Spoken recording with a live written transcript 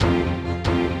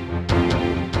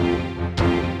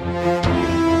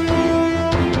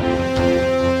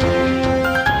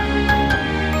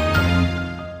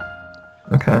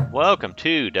Welcome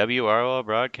to WROL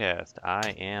Broadcast. I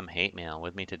am Hate Mail.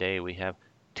 With me today we have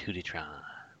Tuditron.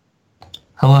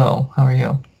 Hello, how are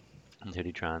you? And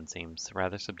Tuditron seems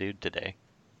rather subdued today.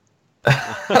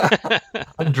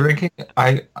 I'm drinking.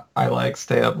 I like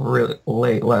stay up really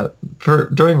late. For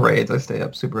during raids, I stay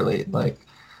up super late. Like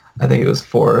I think it was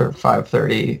 4 or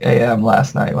 5:30 a.m.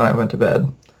 last night when I went to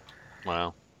bed.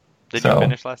 Wow. Did you So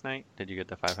finish last night? Did you get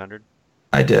to 500?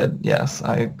 I did. Yes,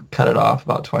 I cut it off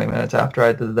about 20 minutes after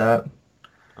I did that.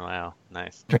 Wow,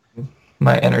 nice. Drinking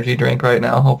my energy drink right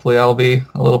now. Hopefully, I'll be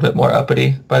a little bit more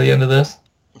uppity by the end of this.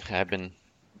 I've been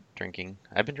drinking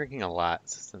a lot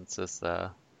since this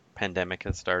pandemic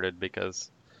has started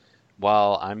because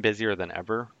while I'm busier than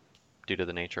ever due to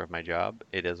the nature of my job,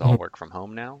 it is all Mhm. work from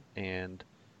home now, and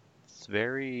it's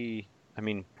very, I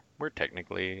mean, we're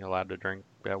technically allowed to drink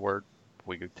at work.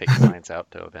 We could take clients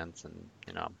out to events and,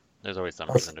 there's always some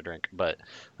That's- reason to drink. But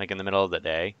like in the middle of the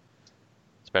day,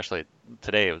 especially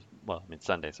today, it was, well, I mean,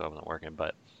 Sunday, so I wasn't working,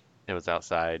 but it was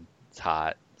outside, it's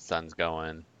hot, sun's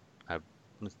going. I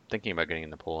was thinking about getting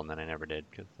in the pool and then I never did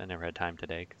because I never had time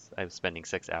today because I was spending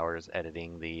 6 hours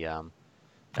editing the Oh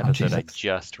episode I Jesus.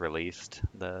 just released,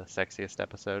 the sexiest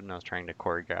episode, and I was trying to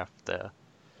choreograph the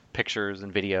pictures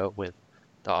and video with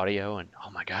the audio, and oh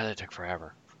my god, that took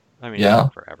forever. I mean, it Yeah.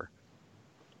 took forever.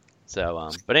 So,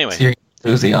 but anyway, So you're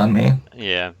boozy on me.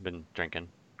 yeah, I've been drinking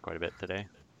quite a bit today.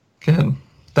 Good.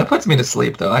 That puts me to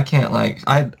sleep though. I can't like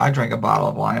I drank a bottle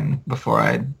of wine before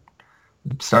I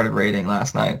started raiding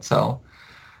last night, so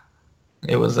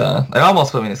it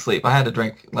almost put me to sleep. I had to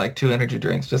drink like 2 energy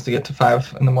drinks just to get to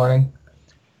 5 in the morning.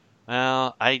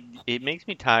 Well, it makes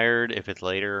me tired if it's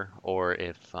later or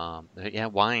if yeah,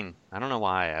 wine. I don't know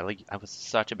why. I was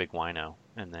such a big wino,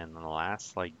 and then in the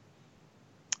last like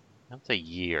I would say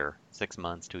year, 6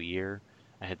 months to a year,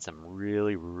 I had some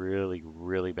really, really,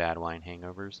 really bad wine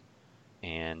hangovers.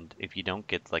 And if you don't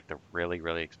get like the really,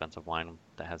 really expensive wine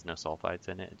that has no sulfites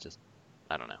in it, it just,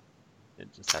 I don't know.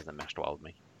 It just hasn't meshed well with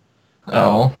me. So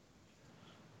Oh,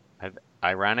 I've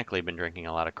ironically been drinking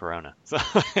a lot of Corona. So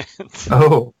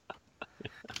oh.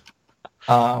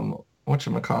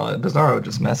 Whatchamacallit? Bizarro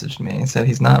just messaged me and said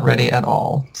he's not ready at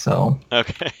all. So,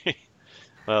 okay.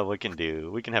 Well, we can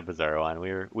have Bizarro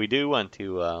on. We do want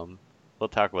to we'll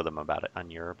talk with him about it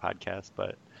on your podcast,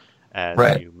 but as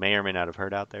right. you may or may not have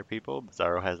heard out there, people,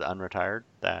 Bizarro has unretired.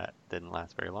 That didn't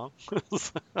last very long.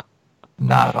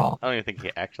 Not at all. I don't even think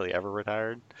he actually ever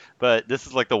retired. But this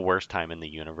is like the worst time in the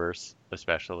universe,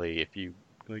 especially if you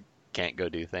like, can't go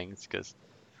do things. Because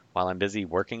while I'm busy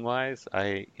working wise,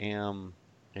 I am.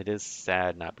 It is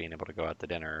sad not being able to go out to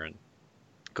dinner and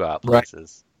go out Right.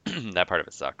 places. That part of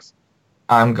it sucks.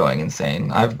 I'm going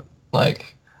insane.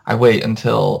 I wait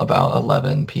until about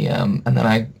 11 p.m. and then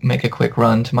I make a quick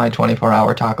run to my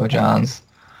 24-hour Taco John's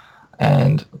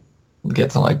and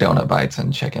get some like donut bites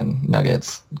and chicken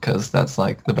nuggets because that's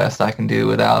like the best I can do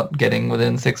without getting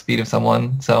within 6 feet of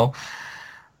someone. So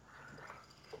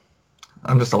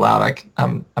I'm just allowed.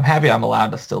 I'm happy I'm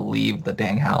allowed to still leave the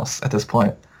dang house at this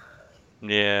point.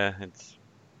 Yeah, it's.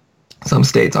 Some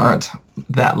states aren't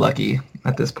that lucky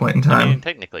at this point in I mean, time.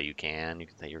 technically you can. You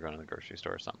can say you're going to the grocery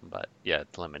store or something, but yeah,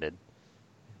 it's limited.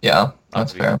 Yeah, Lots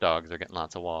that's of your fair. dogs are getting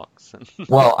lots of walks.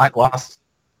 Well,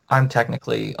 I'm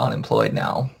technically unemployed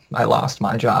now. I lost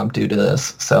my job due to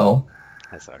this. So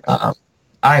That sucks. um,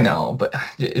 I know, but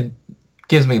it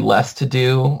gives me less to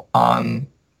do on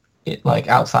it, like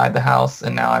outside the house.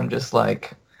 And now I'm just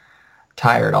like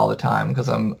tired all the time because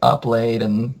I'm up late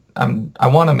and I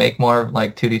want to make more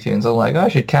like 2D tunes. I'm like, oh, I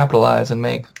should capitalize and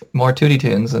make more 2D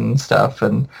tunes and stuff.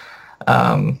 And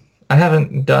um, I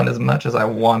haven't done as much as I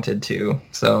wanted to.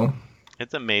 So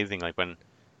It's amazing. Like when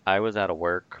I was out of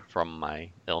work from my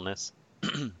illness,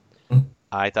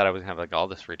 I thought I was gonna have like all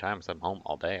this free time, so I'm home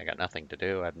all day. I got nothing to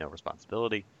do. I have no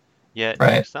responsibility. Yet you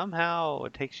right. somehow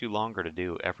it takes you longer to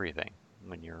do everything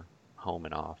when you're home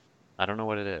and off. I don't know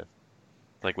what it is.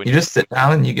 Like when You you, just sit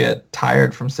down and you get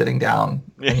tired from sitting down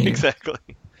yeah, and you exactly.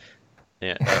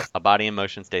 Yeah, a body in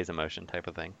motion stays in motion type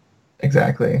of thing.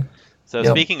 exactly. So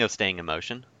Yep. speaking of staying in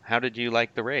motion, how did you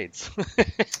like the raids?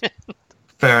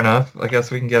 Fair enough. I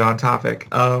guess we can get on topic.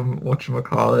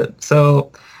 Whatchamacallit.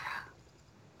 So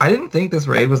I didn't think this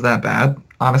raid was that bad,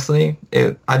 honestly.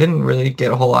 I didn't really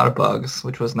get a whole lot of bugs,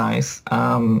 which was nice.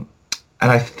 And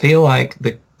I feel like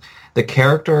the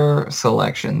character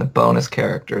selection, the bonus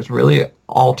characters, really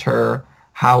alter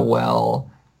how well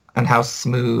and how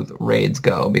smooth raids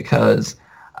go because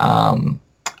um,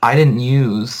 I didn't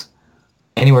use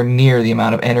anywhere near the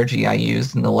amount of energy I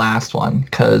used in the last one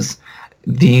because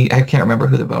I can't remember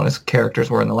who the bonus characters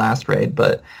were in the last raid,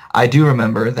 but I do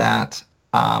remember that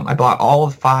I bought all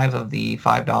of 5 of the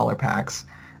 $5 packs,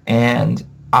 and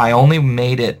I only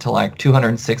made it to like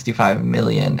 265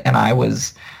 million, and I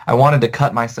wanted to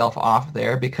cut myself off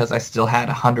there because I still had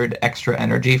 100 extra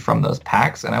energy from those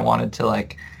packs, and I wanted to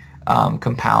like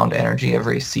compound energy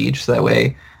every siege, so that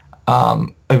way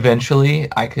eventually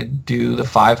I could do the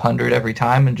 500 every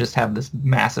time and just have this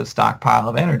massive stockpile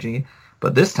of energy.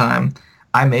 But this time,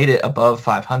 I made it above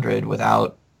 500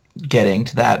 without getting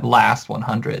to that last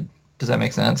 100. Does that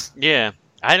make sense? Yeah,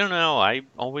 I don't know. I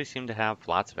always seem to have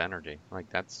lots of energy. Like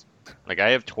that's like I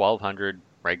have 1200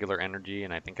 regular energy,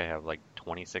 and I think I have like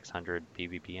 2600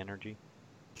 PvP energy,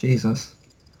 Jesus.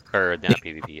 or not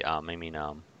PvP. I mean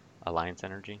Alliance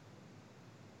energy.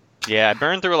 Yeah, I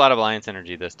burned through a lot of Alliance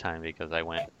energy this time because I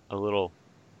went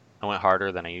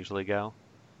harder than I usually go,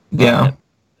 Yeah. but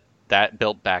that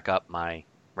built back up my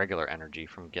regular energy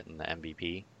from getting the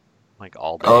MVP like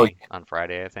all Oh, day on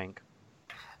Friday, I think.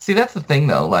 see, that's the thing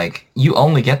though. Like, you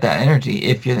only get that energy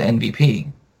if you're the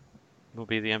MVP. Will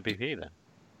be the MVP then.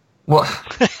 Well,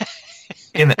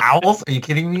 in the Owls? Are you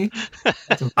kidding me?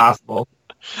 That's impossible.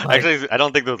 Like, Actually, I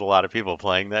don't think there was a lot of people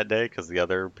playing that day because the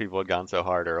other people had gone so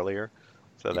hard earlier.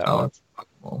 So that oh, was, it's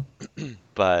impossible.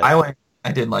 but I went.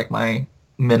 I did like my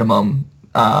minimum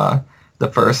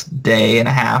the first day and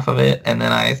a half of it, and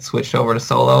then I switched over to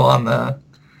solo on the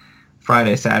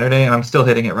Friday, Saturday, and I'm still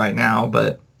hitting it right now.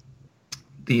 But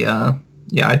the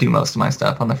yeah, I do most of my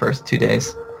stuff on the first 2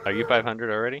 days. are you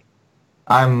 500 already?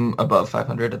 I'm above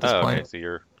 500 at this Oh, okay. point. So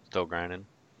you're still grinding.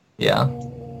 Yeah.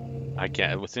 I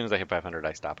can't. As soon as I hit 500,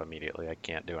 I stop immediately. I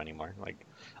can't do anymore. Like,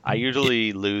 I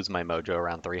usually lose my mojo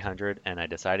around 300, and I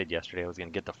decided yesterday I was gonna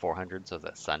get to 400 so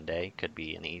that Sunday could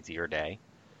be an easier day.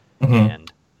 Hmm.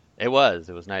 And it was.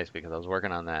 It was nice because I was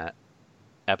working on that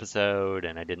episode,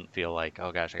 and I didn't feel like,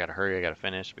 oh gosh, I gotta hurry, I gotta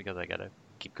finish because I gotta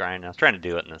keep grinding. I was trying to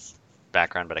do it in this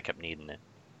background, but I kept needing to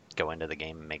go into the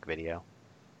game and make video.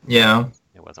 Yeah.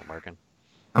 It wasn't working.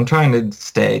 I'm trying to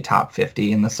stay top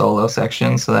 50 in the solo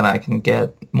section so that I can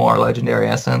get more legendary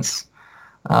essence.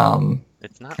 Um,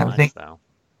 It's not I much think though.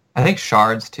 I think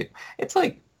shards too. It's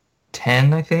like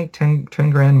 10, I think, 10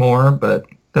 grand more, but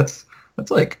that's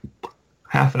like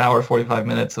half an hour, 45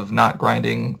 minutes of not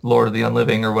grinding Lord of the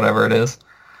Unliving or whatever it is.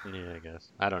 Yeah, I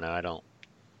guess. I don't know. I don't.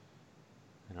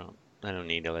 I don't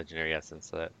need a legendary essence,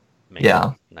 so that makes it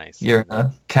Yeah, nice. you're in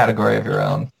a category of your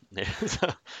own. So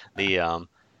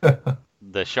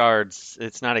the shards.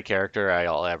 It's not a character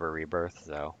I'll ever rebirth.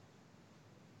 So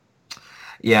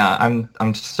Yeah,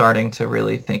 I'm starting to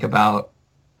really think about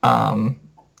um,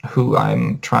 who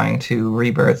I'm trying to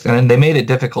rebirth, and they made it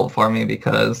difficult for me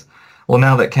because, well,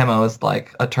 now that Chemo is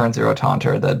like a turn zero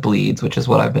taunter that bleeds, which is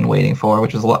what I've been waiting for,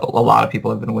 which is what a lot of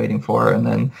people have been waiting for, and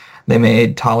then they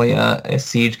made Talia a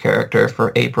siege character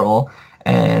for April,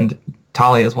 and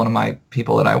Talia is one of my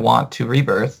people that I want to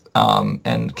rebirth, and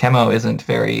Chemo isn't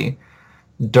very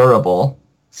durable.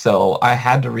 So I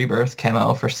had to rebirth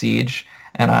Chemo for Siege,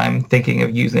 and I'm thinking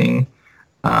of using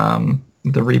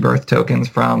the rebirth tokens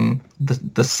from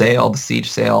the sale, the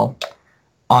Siege sale,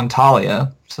 on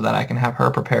Talia, so that I can have her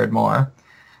prepared more.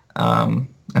 And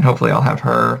hopefully I'll have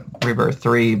her rebirth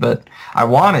 3, but I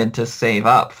wanted to save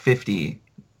up 50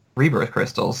 rebirth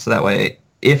crystals, so that way,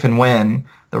 if and when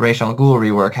the Ra's al Ghul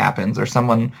rework happens, or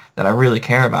someone that I really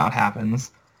care about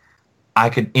happens, I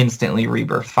could instantly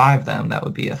rebirth 5 them. That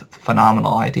would be a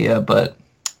phenomenal idea, but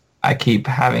I keep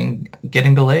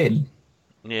getting delayed.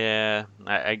 yeah,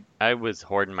 I was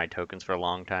hoarding my tokens for a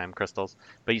long time, crystals.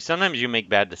 But sometimes you make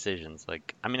bad decisions.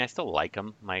 Like I mean, I still like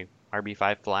him, my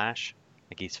RB5 Flash.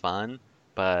 Like he's fun,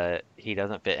 but he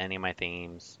doesn't fit any of my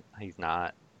themes. He's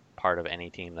not part of any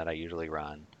team that I usually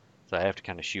run. So I have to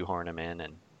kind of shoehorn him in,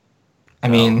 and I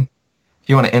so mean, if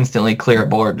you want to instantly clear a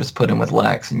board, just put him with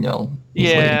Lex and you'll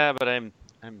easily... yeah. But I'm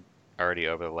already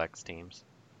over the Lex teams.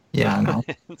 So Yeah, I know.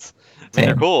 I mean, they're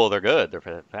Same. cool, they're good, they're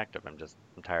effective. I'm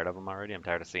tired of them already. I'm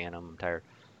tired of seeing them. I'm tired.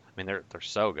 I mean, they're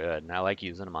so good, and I like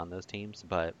using them on those teams.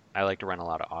 But I like to run a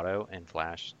lot of auto, and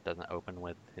Flash doesn't open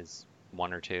with his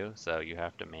 1 or 2, so you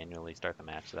have to manually start the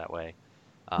match that way.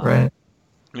 Right.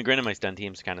 I mean, granted, my stun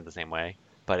team's kind of the same way,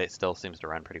 but it still seems to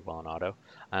run pretty well in auto.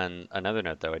 And another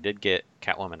note, though, I did get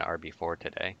Catwoman to RB4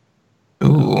 today, so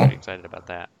I'm Ooh, pretty excited about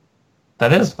that.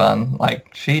 that is fun.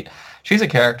 Like she's a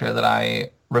character that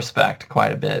I respect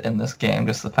quite a bit in this game.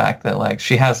 Just the fact that like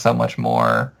she has so much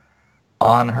more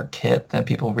on her kit than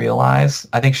people realize.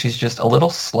 I think she's just a little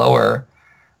slower,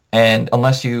 and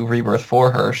unless you rebirth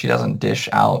for her, she doesn't dish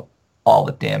out all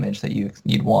the damage that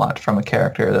you'd want from a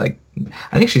character. Like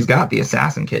I think she's got the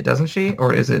assassin kit, doesn't she?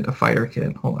 Or is it a fighter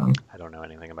kit? Hold on. I don't know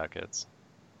anything about kids.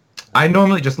 I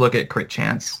normally just look at crit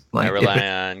chance. I Like if rely it,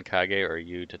 on Kage or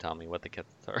you to tell me what the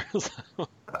kits are.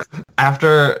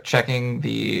 after checking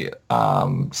the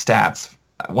stats,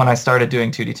 when I started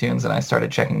doing 2D tunes and I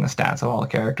started checking the stats of all the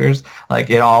characters, like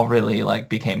it all really like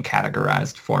became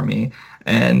categorized for me.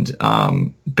 And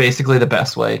basically the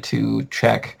best way to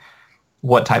check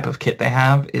what type of kit they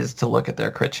have is to look at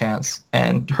their crit chance.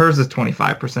 And hers is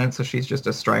 25%, so she's just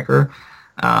a striker.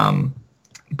 Um,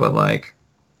 but like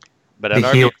But the at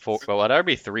heal, RB4, well, at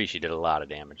RB3, she did a lot of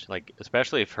damage. Like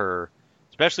especially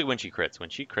when she crits. When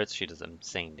she crits, she does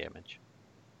insane damage.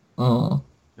 uh,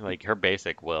 Like her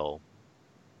basic will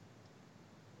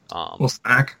will um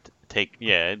stack.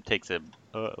 it takes a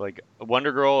like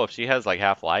Wonder Girl. If she has like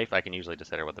half life, I can usually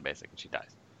just hit her with the basic and she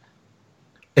dies.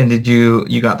 And did you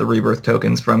got the rebirth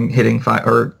tokens from hitting five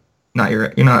or not?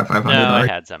 You're not at 500, No, I are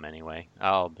had some anyway.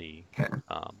 I'll be you? Okay.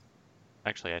 um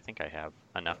actually I think I have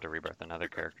enough to rebirth another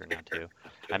character now too.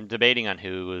 I'm debating on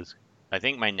who is. I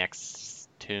think my next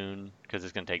tune, because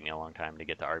it's gonna take me a long time to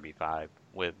get to RB5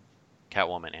 with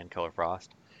Catwoman and Killer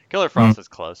Frost. Killer Mm. Frost is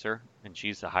closer, and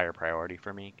she's a higher priority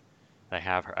for me. I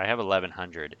have her. I have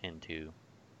 1100 into,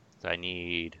 so I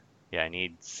need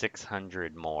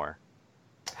 600 more,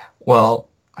 Well,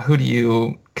 who do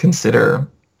you consider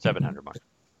 700 more.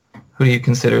 who do you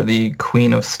consider the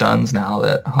queen of stuns now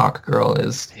that Hawk Girl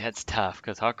is? Yeah, it's tough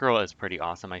because Hawk Girl is pretty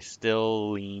awesome. I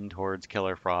still lean towards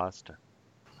Killer Frost.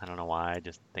 I don't know why. I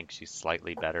just think she's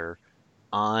slightly better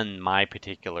on my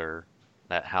particular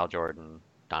that Hal Jordan,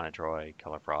 Donna Troy,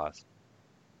 Killer Frost,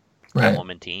 Right.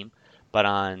 Catwoman team. But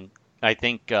I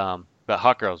think, but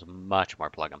Hawkgirl's much more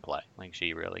plug and play. Like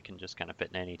she really can just kind of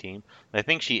fit in any team. I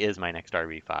think she is my next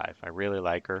RB5. I really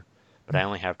like her, but I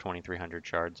only have 2,300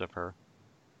 shards of her.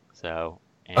 So,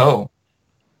 and Oh,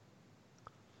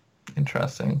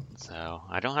 interesting. so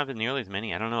I don't have nearly as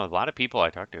many. I don't know. A lot of people I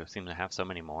talk to seem to have so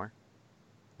many more,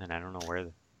 and I don't know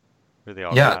where they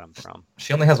all Yeah, got them from.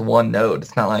 she only has one node.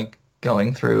 It's not like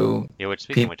going through Yeah, which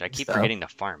speaking of people which, I and keep stuff. forgetting to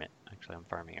farm it. Actually, I'm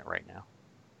farming it right now.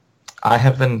 I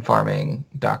have been farming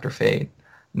Dr. Fate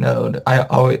node.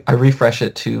 I refresh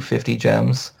it to 50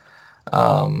 gems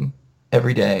um,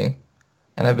 every day,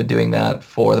 and I've been doing that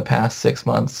for the past 6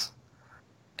 months.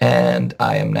 And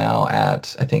I am now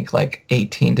at I think like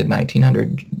 18 to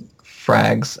 1900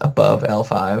 frags above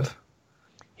L5.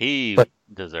 He But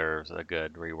deserves a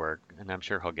good rework, and I'm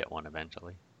sure he'll get one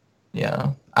eventually.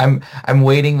 yeah, I'm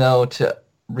waiting though to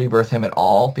rebirth him at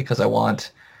all because I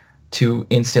want to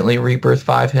instantly rebirth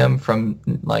 5 him from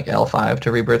like L5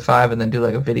 to rebirth 5 and then do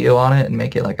like a video on it and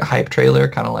make it like a hype trailer,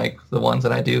 kind of like the ones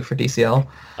that I do for DCL.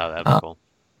 Oh, that'd be Uh, cool.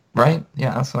 right?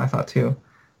 Yeah, that's what I thought too.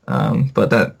 But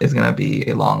that is going to be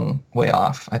a long way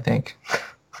off, I think.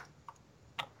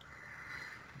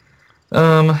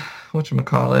 Um,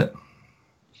 whatchamacallit?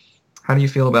 How do you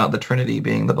feel about the Trinity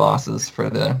being the bosses for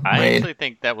the I raid? actually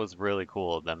think that was really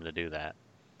cool of them to do that.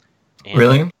 And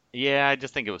Really? yeah, I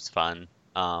just think it was fun,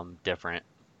 different.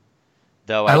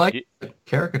 Though I I like do, the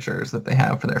caricatures that they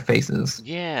have for their faces.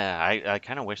 yeah, I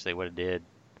kind of wish they would have did.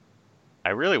 I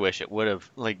really wish it would have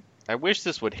like. I wish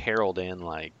this would herald in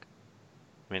like.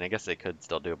 I mean, I guess they could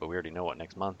still do it, but we already know what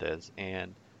next month is,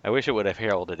 and I wish it would have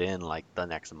heralded in like the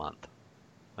next month,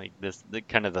 like the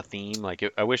kind of the theme. Like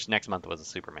I wish next month was a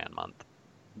Superman month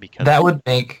because That would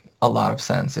make a lot of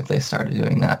sense if they started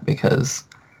doing that because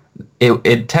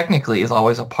it technically is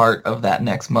always a part of that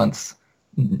next month's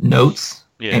notes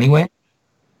yeah, anyway.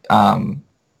 Um,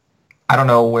 I don't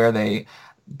know where they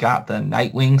got the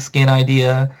Nightwing skin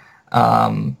idea,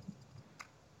 um,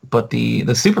 but the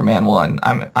Superman one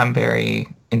I'm very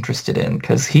interested in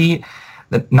because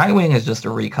the Nightwing is just a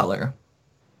recolor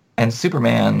and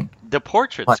Superman the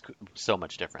portrait's like so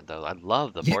much different though. I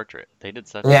love the yeah, portrait. They did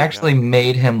such a they good actually job.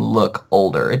 made him look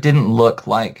older. It didn't look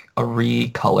like a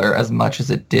recolor as much as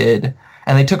it did,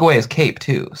 and they took away his cape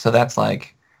too. So that's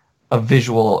like a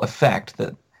visual effect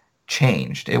that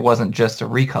changed. It wasn't just a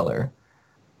recolor.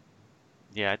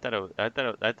 Yeah, I thought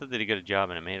they did a good job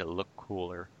and it made it look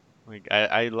cooler. Like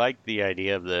I like the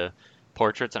idea of the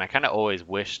portraits, and I kind of always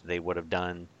wished they would have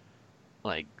done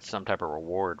like some type of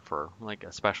reward for like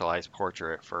a specialized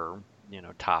portrait for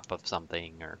top of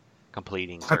something or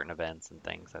completing certain events and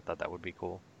things. I thought that would be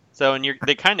cool. So and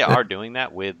they kind of are doing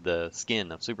that with the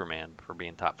skin of Superman for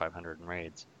being top 500 in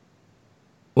raids.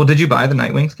 Well, did you buy the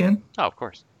Nightwing skin? Oh, of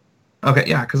course. Okay,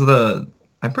 yeah, because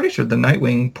I'm pretty sure the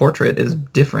Nightwing portrait is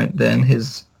different than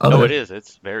his Oh, other. it is.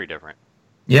 It's very different.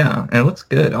 Yeah, and it looks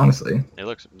good, honestly. It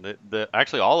looks the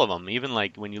actually all of them, even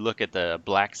like when you look at the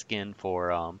black skin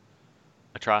for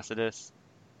Atrocitus,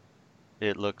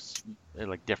 it looks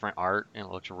like different art and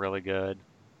it looks really good.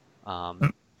 Um,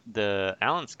 The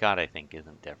Alan Scott, I think,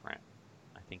 isn't different.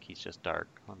 I think he's just dark.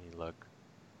 Let me look.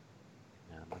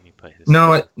 Let me put his.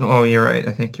 No, oh, you're right.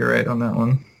 I think you're right on that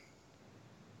one.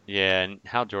 Yeah, and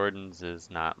Hal Jordan's is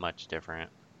not much different.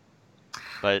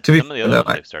 But To be some of the fair, other though,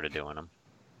 ones they've started doing them.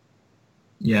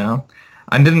 yeah,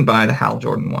 I didn't buy the Hal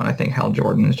Jordan one. I think Hal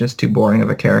Jordan is just too boring of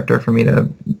a character for me to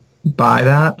buy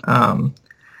that.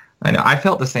 I know I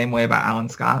felt the same way about Alan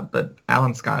Scott, but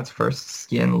Alan Scott's first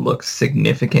skin looks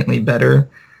significantly better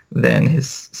than his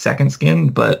second skin,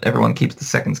 but everyone keeps the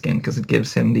second skin because it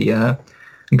gives him the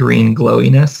green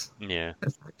glowiness Yeah.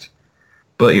 effect.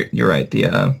 But you're right.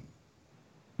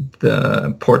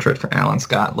 The portrait for Alan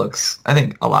Scott looks, I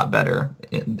think, a lot better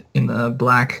in the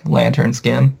Black Lantern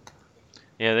skin.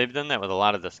 Yeah, they've done that with a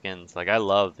lot of the skins. Like I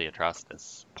love the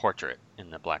Atrocitus portrait in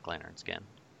the Black Lantern skin.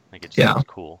 Like it just Yeah, looks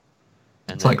cool.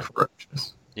 And it's like then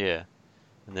ferocious. yeah,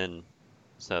 and then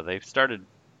so they've started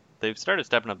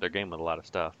stepping up their game with a lot of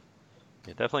stuff.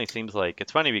 It definitely seems like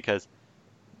it's funny because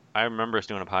I remember us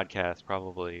doing a podcast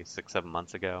probably 6, 7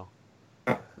 months ago,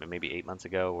 maybe 8 months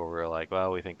ago, where we were like,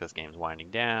 well, we think this game's winding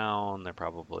down. They're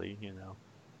probably,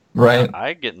 Right.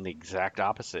 I get the exact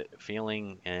opposite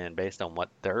feeling, and based on what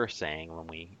they're saying when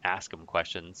we ask them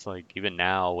questions, like even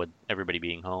now with everybody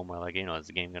being home, we're like, is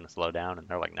the game going to slow down? And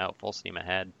they're like, no, full steam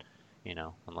ahead,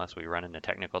 unless we run into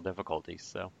technical difficulties.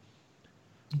 So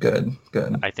Good.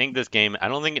 Good. I think this game, I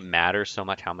don't think it matters so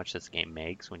much how much this game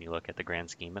makes when you look at the grand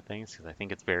scheme of things, because I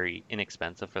think it's very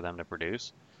inexpensive for them to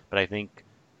produce. But I think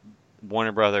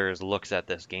Warner Brothers looks at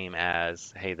this game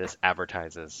as, hey, this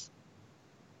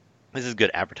is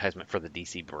good advertisement for the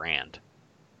DC brand.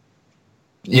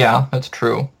 Yeah, that's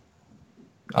true.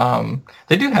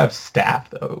 They do have staff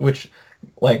though, which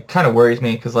like kind of worries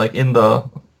me because like in the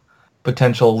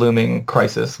potential looming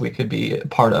crisis we could be a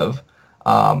part of,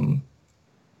 um,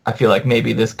 I feel like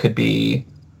maybe this could be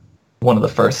one of the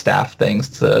first staff things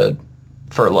to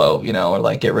furlough, or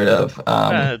like get rid of.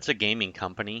 It's a gaming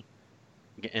company,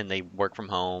 and they work from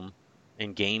home.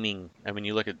 And gaming, I mean,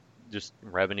 you look at just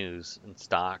revenues and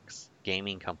stocks,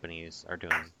 gaming companies are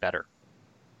doing better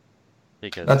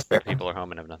because That's fair. people are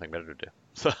home and have nothing better to do.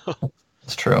 So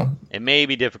That's true. it may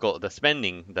be difficult. The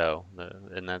spending, though,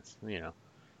 and that's,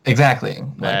 Exactly.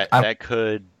 Like that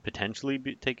could potentially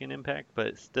take an impact,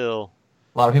 but still,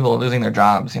 a lot of people are losing their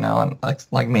jobs, and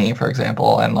like me, for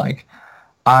example, and like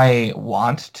I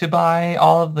want to buy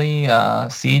all of the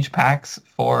Siege packs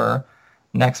for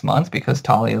next month because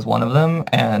Tali is one of them,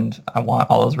 and I want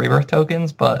all those Rebirth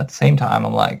tokens. But at the same time,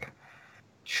 I'm like,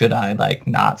 should I like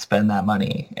not spend that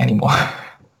money anymore?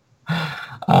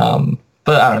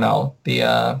 But I don't know.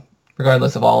 The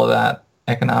regardless of all of that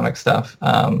economic stuff,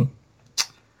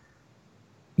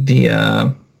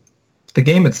 the the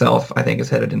game itself, I think, is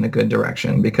headed in a good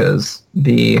direction because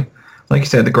like you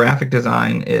said, the graphic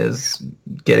design is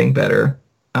getting better.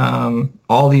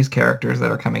 All these characters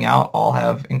that are coming out all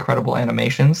have incredible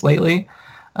animations lately.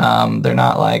 They're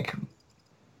not like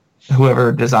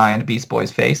whoever designed Beast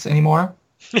Boy's face anymore.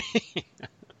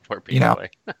 poor Beast Boy.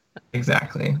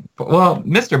 Exactly. Well,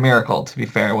 Mr. Miracle, to be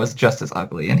fair, was just as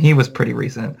ugly, and he was pretty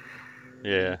recent.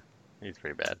 Yeah, he's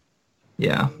pretty bad.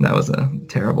 Yeah, that was a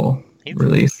terrible He's-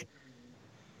 release.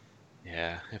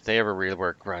 Yeah, if they ever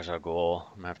rework Ra's al Ghul,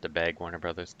 I'm gonna have to beg Warner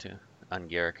Brothers to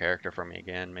ungear a character for me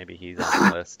again. Maybe he's on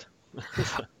the list.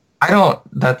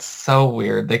 That's so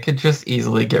weird. They could just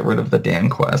easily get rid of the Dan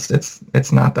quest.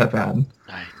 It's not that bad.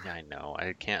 I know.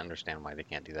 I can't understand why they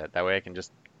can't do that. That way I can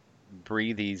just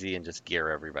breathe easy and just gear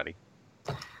everybody.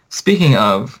 Speaking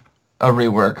of a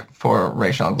rework for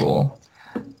Ra's al Ghul,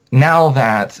 now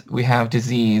that we have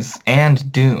Disease and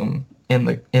Doom in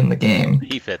the game,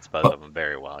 He fits both of them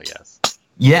very well, yes.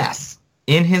 yes,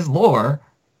 in his lore,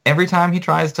 every time he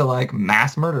tries to like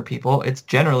mass murder people, it's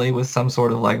generally with some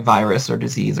sort of like virus or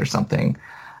disease or something,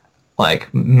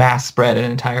 like mass spread an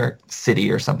entire city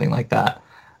or something like that.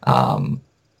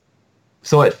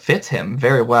 So it fits him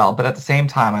very well, but at the same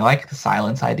time, I like the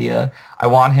Silence idea. I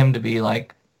want him to be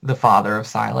like the father of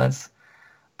Silence,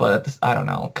 but I don't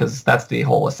know, because that's the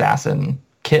whole assassin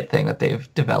kit thing that they've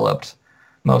developed.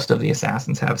 Most of the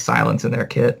assassins have Silence in their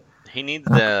kit. He needs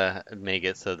to make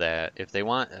it so that if they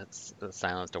want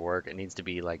Silence to work, it needs to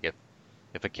be like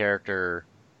if a character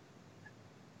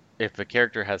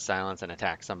has Silence and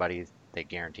attacks somebody, they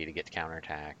guarantee to get to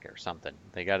counterattack or something.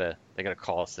 They gotta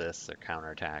call assists or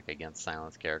counterattack against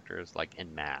Silence characters like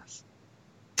en masse.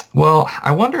 Well,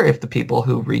 I wonder if the people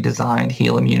who redesigned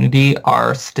Heal Immunity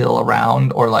are still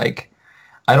around, or like,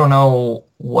 I don't know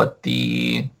what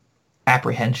the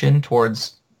apprehension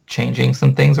towards changing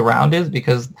some things around is,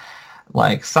 because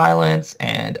like Silence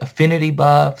and affinity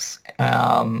buffs,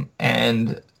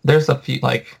 and there's a few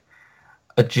like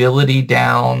agility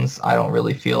downs. I don't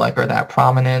really feel like are that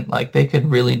prominent. Like they could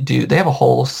really do. They have a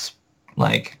whole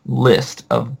like list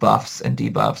of buffs and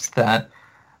debuffs that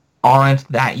aren't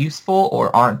that useful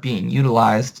or aren't being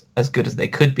utilized as good as they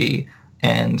could be,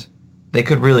 and they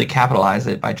could really capitalize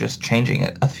it by just changing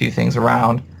a few things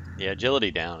around. Yeah,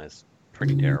 agility down is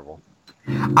pretty terrible.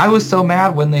 I was so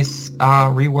mad when they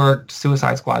reworked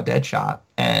Suicide Squad Deadshot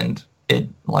and it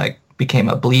like became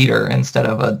a bleeder instead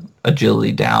of a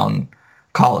agility down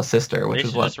call a sister, They which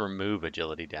is should what. just remove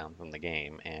agility down from the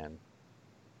game, and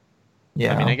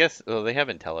I mean, Yeah, I guess well, they have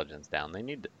intelligence down. They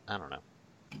need, I don't know.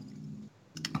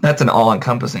 that's an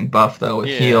all-encompassing buff though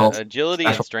with Yeah, heals,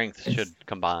 agility and special. strength should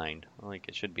combined. Like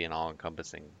it should be an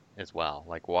all-encompassing as well.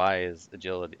 Like why is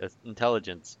agility,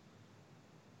 intelligence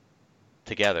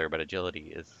together, but agility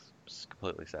is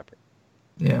completely separate?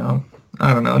 Yeah,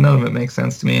 I don't know. None of it makes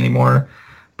sense to me anymore,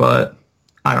 but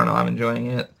I don't know. I'm enjoying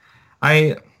it.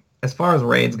 I, as far as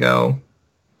raids go,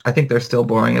 I think they're still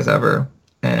boring as ever.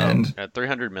 Oh, And at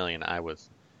 300 million,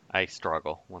 I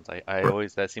struggle once I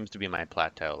always, that seems to be my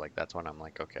plateau. Like that's when I'm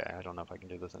like, okay, I don't know if I can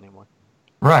do this anymore.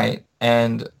 right,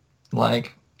 and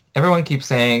like everyone keeps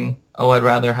saying, "Oh, I'd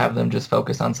rather have them just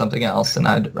focus on something else," and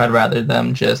I'd rather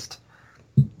them just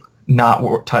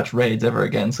not touch raids ever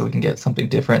again, so we can get something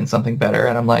different and something better.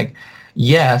 And I'm like,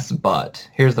 yes, but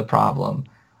here's the problem: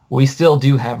 we still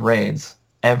do have raids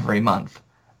every month,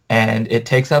 and it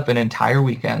takes up an entire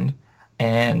weekend,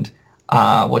 and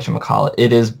whatchamacallit,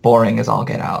 it is boring as all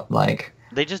get out. Like,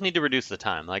 They just need to reduce the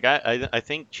time. Like I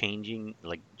think changing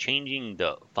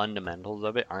the fundamentals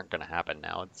of it aren't going to happen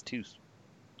now. It's too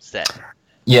set.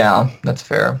 yeah, that's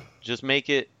fair. Just make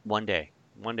it one day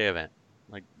event.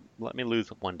 Like let me lose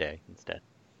one day instead.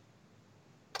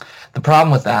 The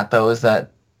problem with that though is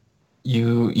that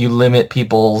you limit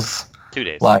people's 2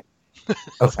 days. like.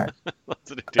 Okay,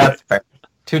 Let's do 2 days. that's fair.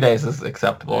 2 days is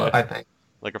acceptable, Yeah, I think.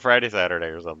 like a Friday, Saturday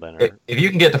or something. If Or you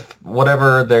can get to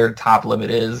whatever their top limit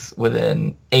is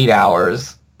within 8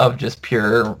 hours of just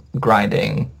pure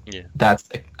grinding, yeah, that's,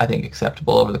 I think,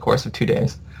 acceptable over the course of 2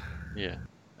 days. yeah.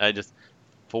 I just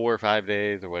 4 or 5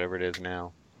 days or whatever it is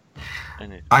now,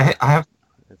 and I have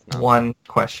it's nonsense. one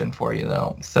question for you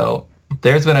though. So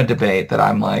there's been a debate that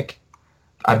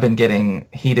I've been getting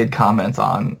heated comments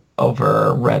on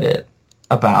over Reddit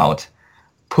about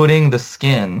putting the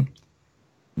skin,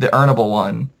 the earnable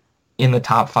one, in the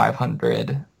top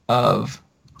 500 of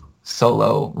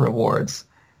solo rewards.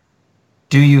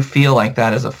 Do you feel like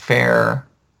that is a fair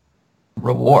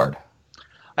reward?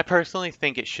 I personally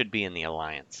think it should be in the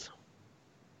alliance,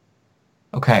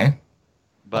 Okay.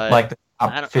 but Like the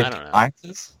top I 50 don't know.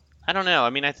 alliances? I don't know. I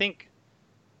mean, I think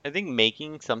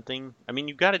making something. I mean,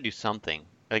 you've got to do something.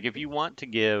 Like if you want to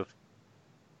give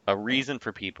a reason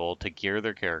for people to gear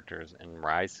their characters and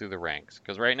rise through the ranks,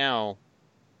 because right now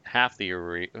half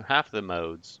the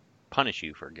modes punish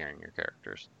you for gearing your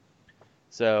characters.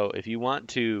 So if you want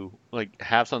to like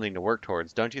have something to work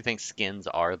towards, don't you think skins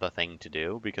are the thing to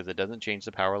do? Because it doesn't change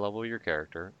the power level of your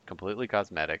character, completely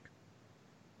cosmetic.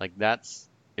 Like that's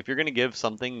if you're gonna give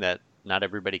something that not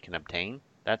everybody can obtain,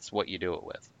 that's what you do it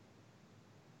with.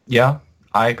 Yeah,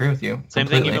 I agree with you Same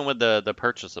thing completely. even with the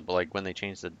purchasable, like when they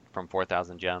changed it from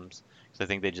 4,000 gems. Because I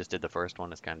think they just did the first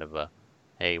one as kind of a,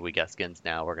 hey, we got skins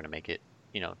now, we're gonna make it,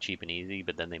 cheap and easy.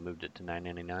 But then they moved it to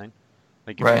 9.99.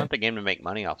 Like if you Right. want the game to make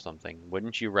money off something,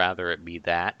 wouldn't you rather it be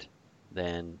that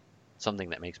than something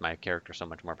that makes my character so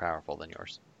much more powerful than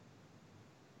yours?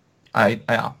 I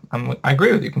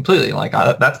agree with you completely. Like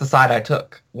that's the side I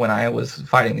took when I was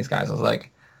fighting these guys. I was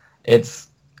like, it's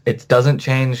it doesn't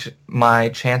change my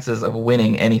chances of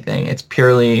winning anything. It's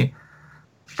purely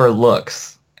for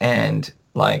looks and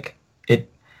like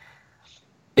it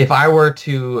if I were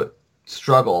to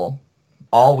struggle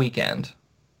all weekend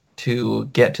to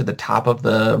get to the top of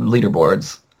the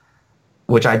leaderboards,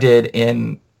 which I did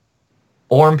in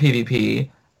Orm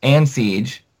PvP and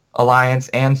Siege, Alliance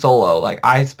and Solo, like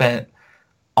I spent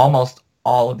almost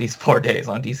all of these 4 days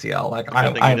on DCL. Like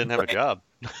Good thing you I'm didn't have a job.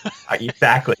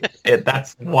 exactly.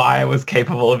 That's why I was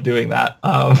capable of doing that.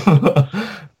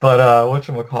 But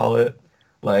whatchamacallit,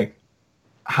 like,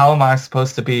 how am I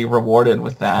supposed to be rewarded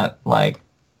with that, like,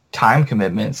 time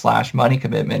commitment slash money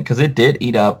commitment? Because it did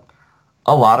eat up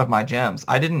a lot of my gems.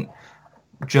 I didn't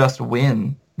just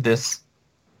win this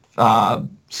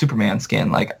Superman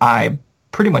skin. Like, I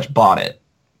pretty much bought it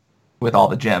with all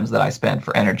the gems that I spent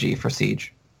for energy for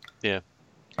Siege Yeah.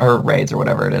 or raids or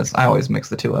whatever it is. I always mix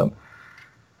the two up.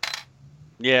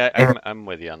 Yeah, And I'm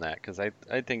with you on that because I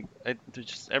think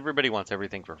just everybody wants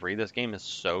everything for free. This game is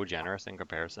so generous in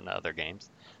comparison to other games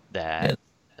that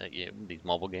these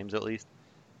mobile games at least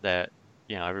that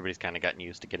everybody's kind of gotten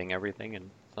used to getting everything, and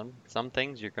some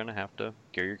things you're gonna have to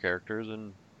gear your characters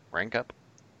and rank up,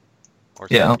 or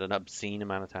Yeah. spend an obscene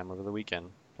amount of time over the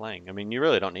weekend playing. I mean, you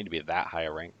really don't need to be that high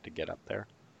a rank to get up there.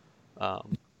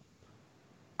 Um,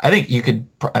 I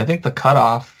think the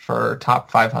cutoff for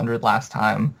top 500 last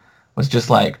time was just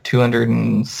like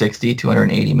 260,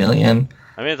 280 million.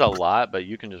 I mean, it's a lot, but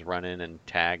you can just run in and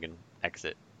tag and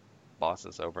exit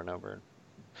bosses over and over and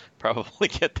probably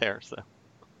get there. So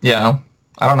Yeah.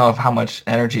 I don't know how much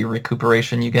energy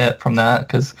recuperation you get from that,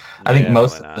 because I think yeah,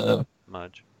 most probably of not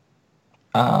much.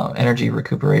 the energy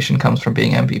recuperation comes from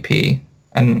being MVP.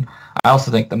 And I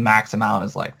also think the max amount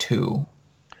is like 2,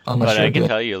 unless But you're I can doing...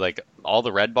 tell you, like all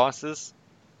the red bosses,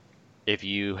 if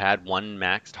you had one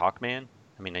maxed Hawkman,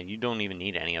 I mean, you don't even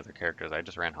need any other characters. I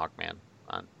just ran Hawkman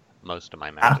on most of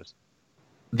my matches.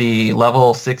 The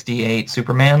level 68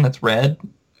 Superman that's red,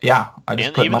 yeah, I just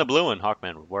And put even my... the blue one,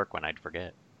 Hawkman would work when I'd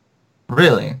forget.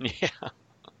 Really? Yeah,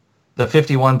 The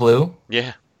 51 blue?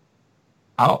 yeah.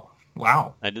 Oh,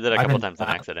 wow. I did that a I couple didn't... times on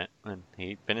accident, and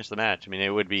he finished the match. I mean, it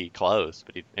would be close,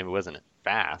 but it wasn't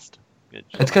fast. It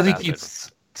just It's because he faster.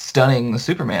 keeps stunning the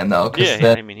Superman, though. 'Cause Yeah,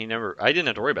 then... I mean, I didn't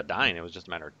have to worry about dying. It was just a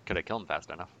matter of could I kill him fast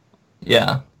enough.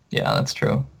 Yeah, that's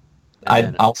true. And I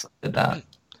then, also did that.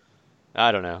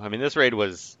 I don't know. I mean, this raid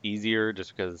was easier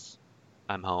just because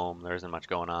I'm home. There isn't much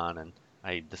going on, and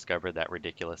I discovered that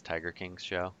ridiculous Tiger Kings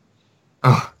show.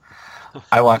 Oh,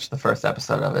 I watched the first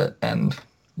episode of it, and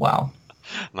wow.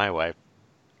 My wife,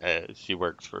 she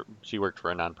worked for a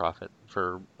nonprofit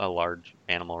for a large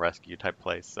animal rescue type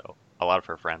place. So a lot of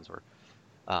her friends were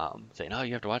saying, "Oh,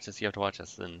 you have to watch this. You have to watch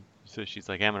this." And so she's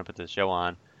like, hey, "I'm gonna put this show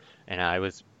on," and I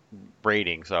was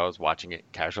raiding, so I was watching it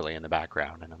casually in the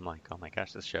background, and I'm like, "Oh my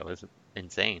gosh, this show is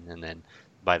insane!" And then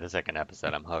by the second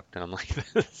episode, I'm hooked, and I'm like,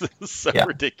 "This is so Yeah.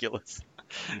 ridiculous."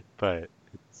 But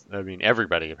I mean,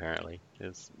 everybody apparently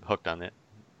is hooked on it.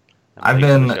 I've late to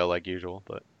the been... show like usual,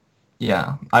 but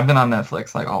Yeah, I've been on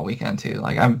Netflix like all weekend too.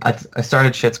 Like I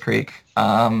started Schitt's Creek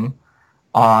on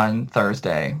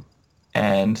Thursday,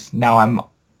 and now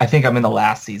I think I'm in the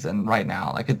last season right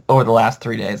now. Like over the last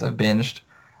 3 days, I've binged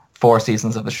 4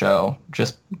 seasons of the show,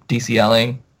 just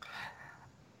DCLing.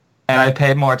 And I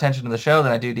paid more attention to the show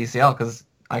than I do DCL because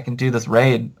I can do this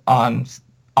raid on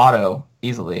auto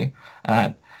easily.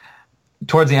 And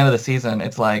towards the end of the season,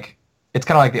 it's kind of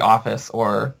like The Office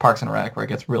or Parks and Rec, where it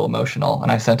gets real emotional.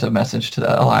 And I sent a message to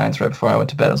the Alliance right before I went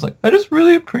to bed. I was like, I just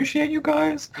really appreciate you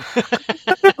guys.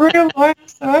 I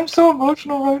realized that I'm so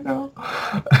emotional right now.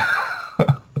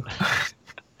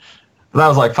 That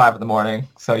was like 5 a.m,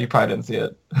 so you probably didn't see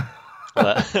it.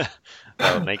 well,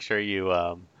 make sure you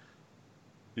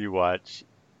watch,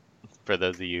 for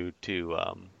those of you to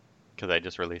because I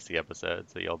just released the episode,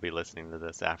 so you'll be listening to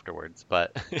this afterwards.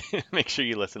 But make sure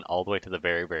you listen all the way to the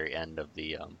very, very end of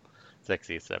the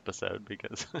sexiest episode,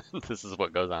 because this is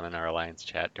what goes on in our Alliance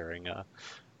chat during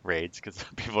raids, because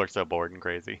people are so bored and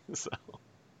crazy. So.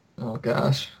 Oh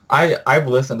gosh, I've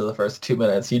listened to the first 2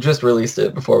 minutes. You just released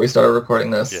it before we started recording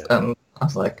this, Yeah. and I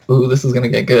was like, "Ooh, this is gonna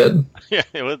get good." Yeah,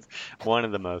 it was one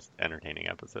of the most entertaining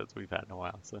episodes we've had in a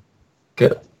while. So.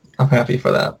 Good. I'm happy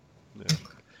for that. Yeah.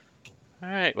 All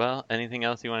right. Well, anything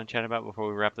else you want to chat about before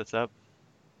we wrap this up?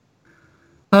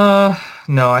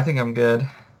 No, I think I'm good.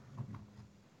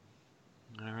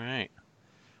 All right.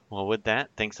 Well, with that,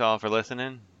 thanks all for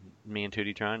listening. Me and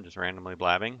Tootytron just randomly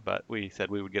blabbing, but we said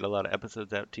we would get a lot of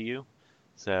episodes out to you.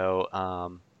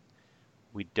 So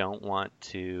we don't want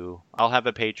to... I'll have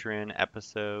a Patreon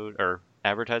episode or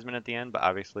advertisement at the end, but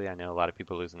obviously I know a lot of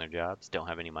people losing their jobs don't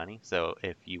have any money. So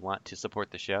if you want to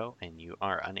support the show and you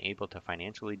are unable to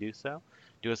financially do so,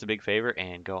 do us a big favor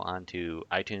and go on to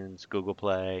iTunes, Google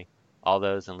Play, all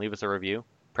those, and leave us a review,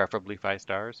 preferably 5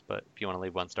 stars. But if you want to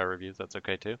leave 1-star reviews, that's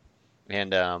okay too.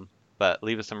 And but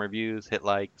leave us some reviews, hit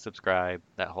like, subscribe,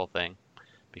 that whole thing,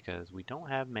 because we don't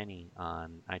have many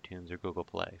on iTunes or Google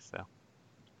Play. So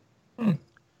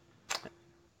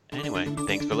anyway,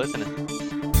 thanks for listening.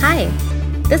 Hi,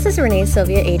 this is Renee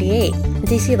Sylvia 88,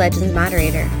 DC Legends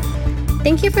moderator.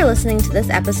 Thank you for listening to this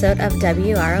episode of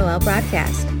WROL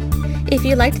Broadcast. If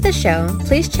you liked the show,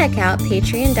 please check out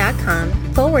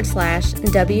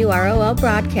patreon.com/WROL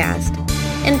Broadcast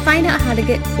and find out how to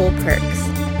get cool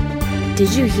perks.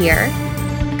 Did you hear?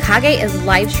 Kage is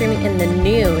live streaming in the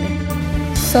nude.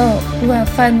 So, we're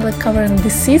finally covering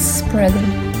disease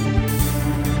spreading.